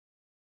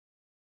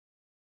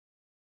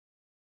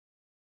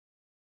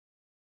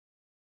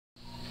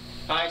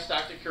Hi, it's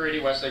Dr.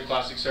 Caridi, Westlake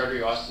Plastic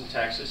Surgery, Austin,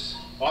 Texas.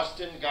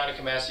 Austin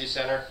Gynecomastia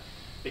Center.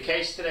 The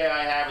case today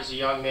I have is a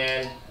young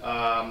man,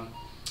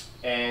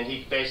 and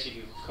he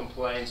basically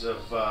complains of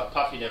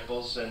puffy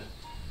nipples, and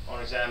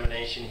on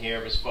examination here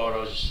of his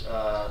photos,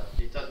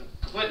 it doesn't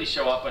completely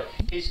show up, but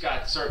he's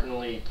got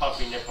certainly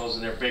puffy nipples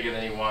and they're bigger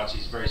than he wants.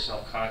 He's very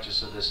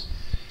self-conscious of this.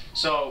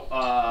 So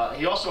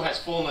he also has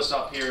fullness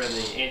up here in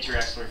the anterior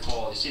axillary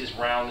fold. You see this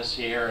roundness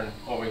here and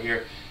over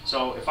here.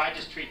 So if I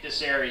just treat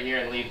this area here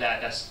and leave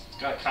that, that's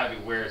gonna kind of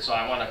be weird. So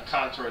I want to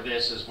contour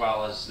this as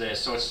well as this.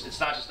 So it's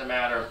not just a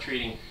matter of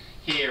treating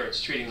here,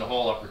 it's treating the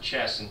whole upper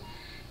chest, and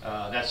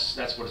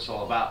that's what it's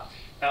all about.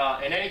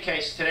 In any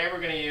case, today we're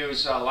going to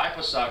use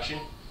liposuction.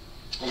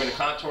 We're going to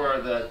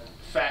contour the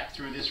fat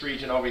through this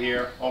region over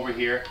here,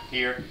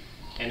 here,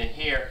 and in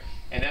here.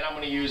 And then I'm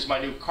going to use my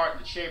new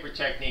cartilage shaver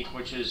technique,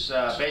 which is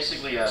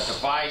basically a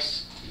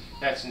device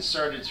that's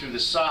inserted through the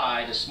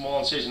side, a small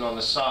incision on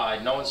the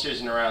side, no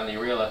incision around the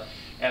areola.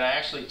 And I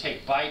actually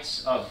take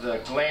bites of the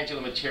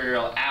glandular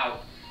material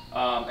out.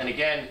 And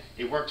again,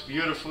 it works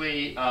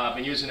beautifully. I've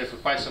been using it for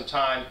quite some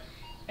time.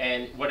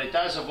 And what it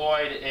does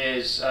avoid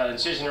is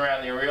incision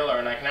around the areola,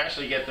 and I can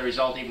actually get the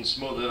result even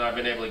smoother than I've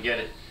been able to get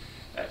it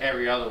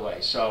every other way.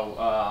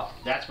 So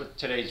that's what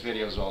today's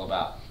video is all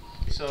about.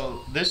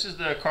 So this is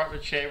the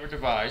cartilage shaver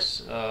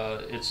device.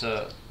 It's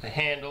a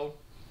handle.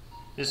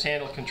 This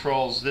handle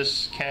controls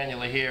this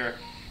cannula here.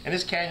 And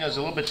this cannula is a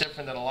little bit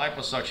different than a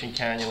liposuction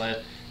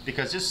cannula,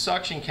 because this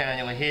suction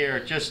cannula here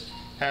just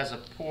has a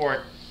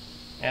port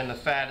and the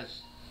fat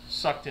is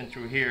sucked in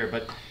through here,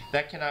 but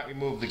that cannot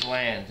remove the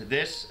gland.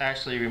 This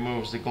actually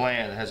removes the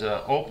gland. It has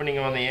an opening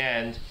on the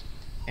end,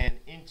 and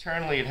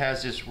internally it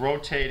has this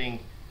rotating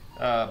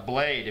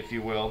blade, if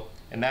you will,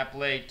 and that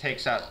blade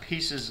takes out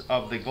pieces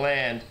of the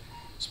gland,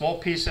 small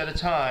piece at a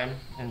time,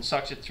 and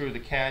sucks it through the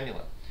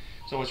cannula.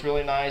 So what's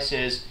really nice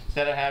is,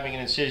 instead of having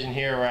an incision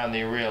here around the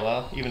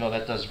areola, even though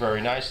that does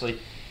very nicely,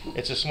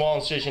 it's a small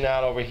incision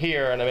out over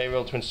here, and I'm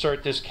able to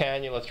insert this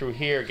cannula through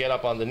here, get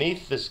up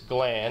underneath this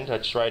gland,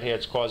 that's right here,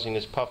 it's causing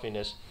this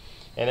puffiness,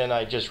 and then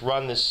I just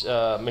run this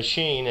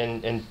machine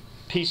and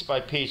piece by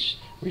piece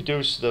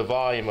reduce the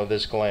volume of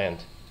this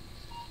gland.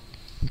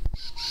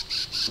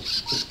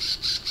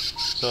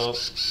 So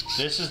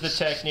this is the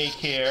technique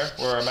here,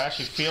 where I'm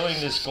actually feeling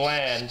this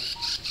gland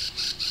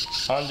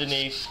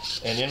underneath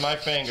and in my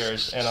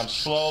fingers, and I'm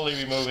slowly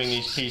removing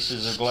these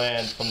pieces of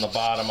gland from the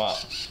bottom up.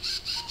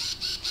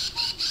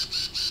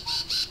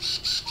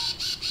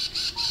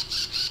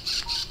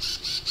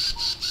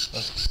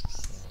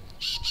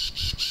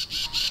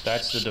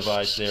 That's the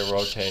device there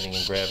rotating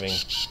and grabbing.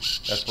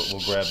 That's what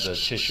will grab the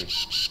tissue.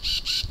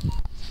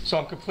 So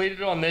I'm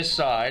completed on this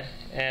side,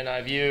 and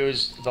I've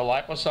used the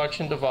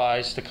liposuction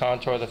device to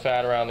contour the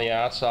fat around the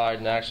outside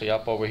and actually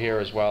up over here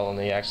as well on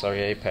the axillary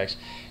apex.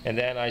 And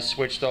then I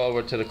switched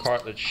over to the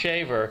cartilage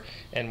shaver,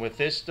 and with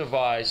this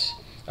device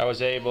I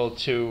was able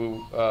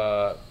to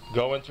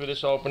go in through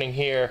this opening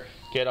here,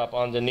 get up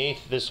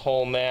underneath this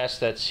whole mass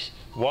that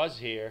was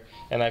here,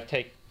 and I've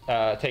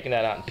taken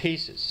that out in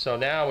pieces. So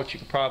now what you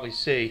can probably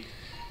see,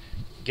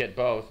 get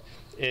both,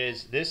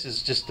 is this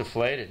is just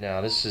deflated now.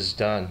 This is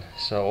done.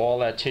 So all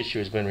that tissue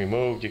has been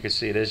removed. You can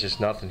see there's just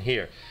nothing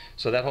here.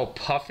 So that whole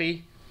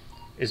puffy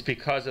is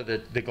because of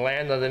the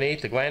gland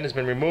underneath. The gland has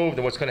been removed,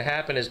 and what's going to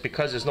happen is,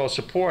 because there's no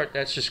support,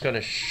 that's just going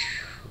to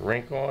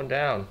shrink on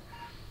down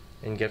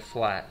and get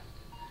flat.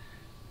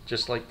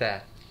 Just like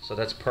that. So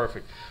that's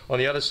perfect. On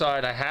the other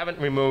side, I haven't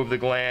removed the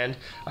gland.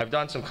 I've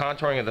done some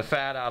contouring of the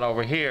fat out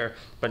over here,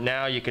 but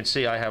now you can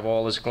see I have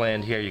all this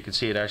gland here. You can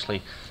see it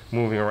actually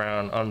moving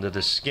around under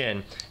the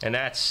skin, and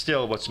that's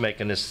still what's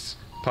making this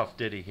puff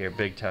ditty here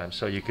big time.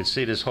 So you can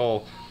see this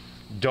whole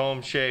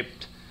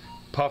dome-shaped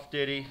puff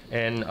ditty,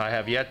 and I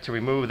have yet to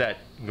remove that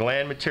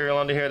gland material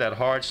under here, that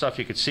hard stuff.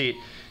 You can see it.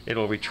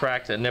 It'll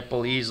retract the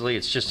nipple easily.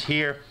 It's just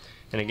here,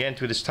 and again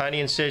through this tiny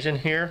incision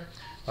here,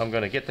 I'm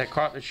going to get that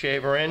cartilage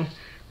shaver in,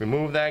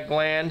 remove that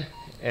gland,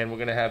 and we're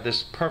going to have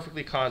this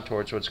perfectly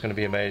contoured, so it's going to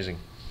be amazing.